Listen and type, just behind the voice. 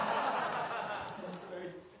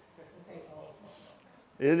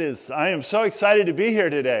It is. I am so excited to be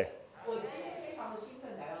here today.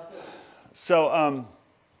 So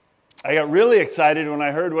I got really excited when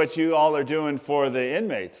I heard what you all are doing for the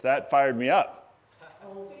inmates. That fired me up.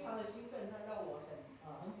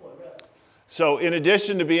 So in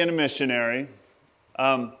addition to being a missionary,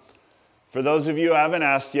 for those of you who haven't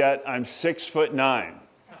asked yet, I'm 6'9".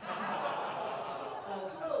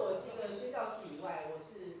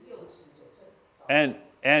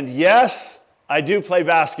 And yes, I do play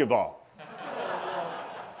basketball.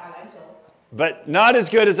 But not as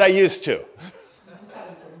good as I used to.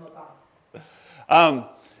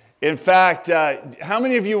 In fact, how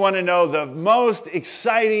many of you want to know the most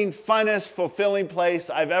exciting, funnest, fulfilling place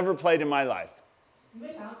I've ever played in my life?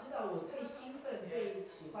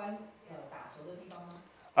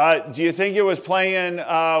 Do you think it was playing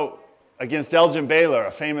against Elgin Baylor,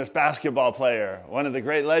 a famous basketball player, one of the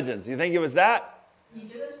great legends? Do you think it was that?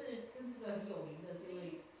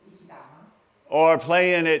 Or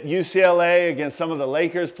playing at UCLA against some of the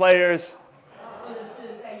Lakers players?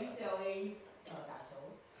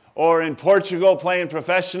 Or in Portugal playing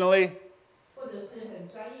professionally?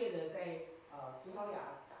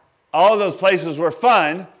 All of those places were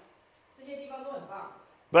fun.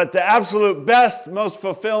 But the absolute best, most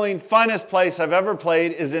fulfilling, funnest place I've ever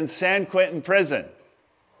played is in San Quentin Prison.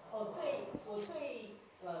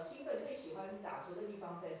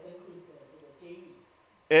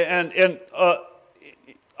 And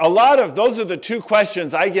a lot of, those are the two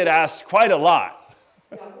questions I get asked quite a lot.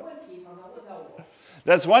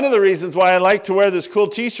 That's one of the reasons why I like to wear this cool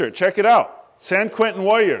t-shirt. Check it out. San Quentin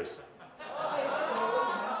Warriors.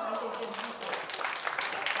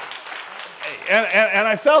 And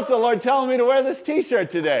I felt the Lord telling me to wear this t-shirt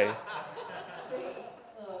today.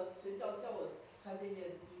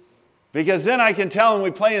 Because then I can tell them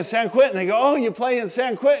we play in San Quentin. They go, oh, you play in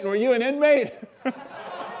San Quentin. Were you an inmate?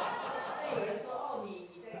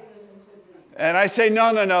 And I say,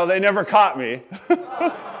 no, they never caught me.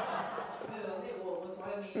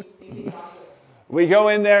 We go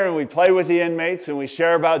in there and we play with the inmates and we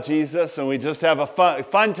share about Jesus and we just have a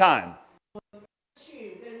fun time.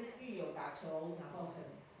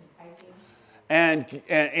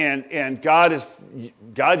 And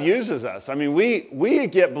God uses us. I mean, we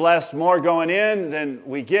get blessed more going in than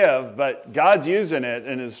we give, but God's using it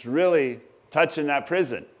and is really touching that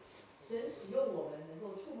prison.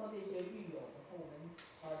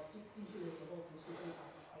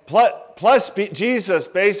 Plus, Jesus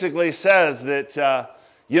basically says that,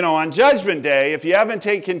 on Judgment Day, if you haven't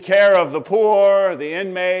taken care of the poor, the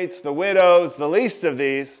inmates, the widows, the least of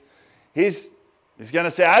these, he's going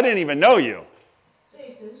to say, I didn't even know you.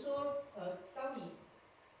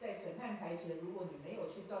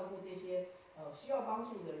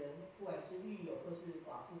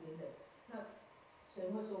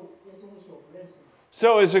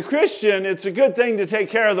 So as a Christian, it's a good thing to take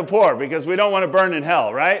care of the poor because we don't want to burn in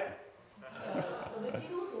hell, right?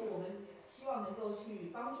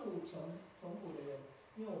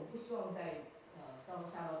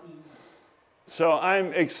 So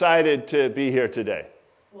I'm excited to be here today.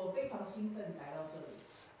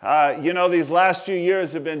 These last few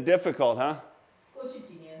years have been difficult, huh?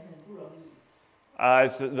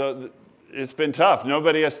 It's been tough.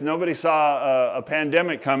 Nobody saw a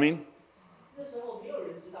pandemic coming.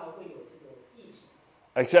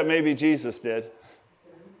 Except maybe Jesus did.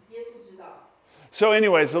 So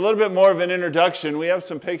anyways, a little bit more of an introduction. We have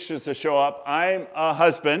some pictures to show up. I'm a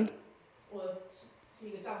husband.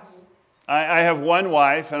 I have one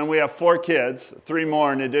wife, and we have 4 kids, 3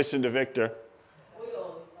 more in addition to Victor.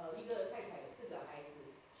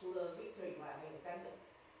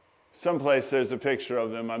 Someplace there's a picture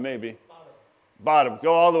of them, maybe. Bottom.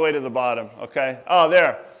 Go all the way to the bottom, okay? Oh,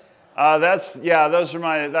 there. That's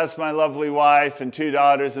my lovely wife and 2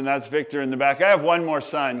 daughters, and that's Victor in the back. I have one more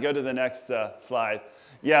son. Go to the next slide.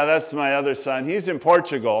 Yeah, that's my other son. He's in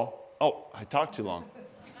Portugal. Oh, I talked too long.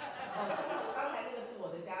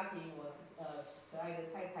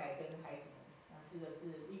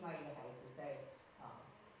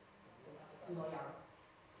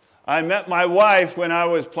 I met my wife when I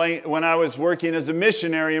was working as a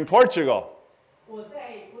missionary in Portugal.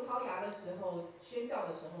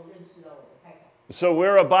 So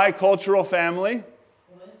we're a bicultural family.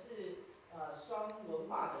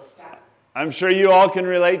 I'm sure you all can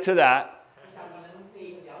relate to that.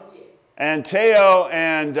 And Teo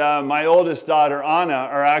and my oldest daughter, Anna,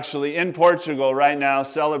 are actually in Portugal right now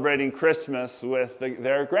celebrating Christmas with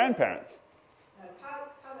their grandparents.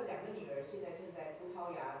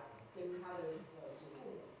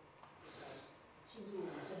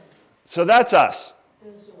 So that's us.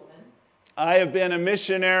 I have been a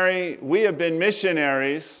missionary. We have been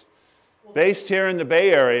missionaries based here in the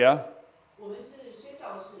Bay Area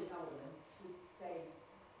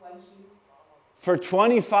for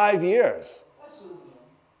 25 years.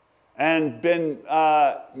 And been,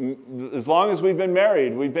 as long as we've been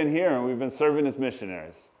married, we've been here and we've been serving as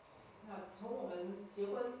missionaries.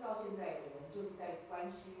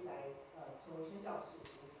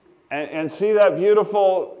 And see that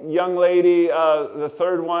beautiful young lady, the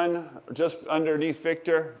third one, just underneath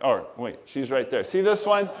Victor? Oh, wait, she's right there. See this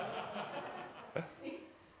one?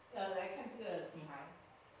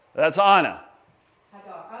 That's Anna.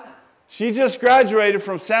 She just graduated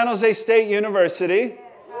from San Jose State University.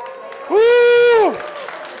 Woo!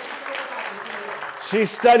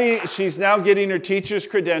 She's now getting her teacher's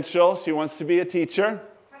credential. She wants to be a teacher.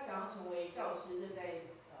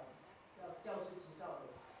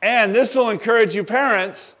 And this will encourage you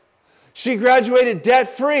parents. She graduated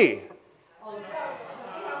debt-free.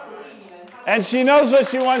 And she knows what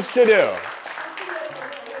she wants to do.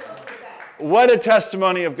 What a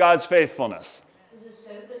testimony of God's faithfulness.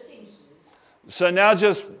 So now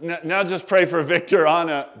just pray for Victor,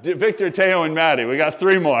 Anna, Victor, Teo, and Maddie. We got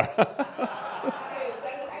 3 more.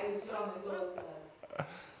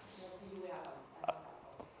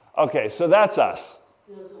 Okay, so that's us.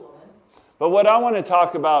 But what I want to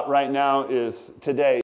talk about right now is today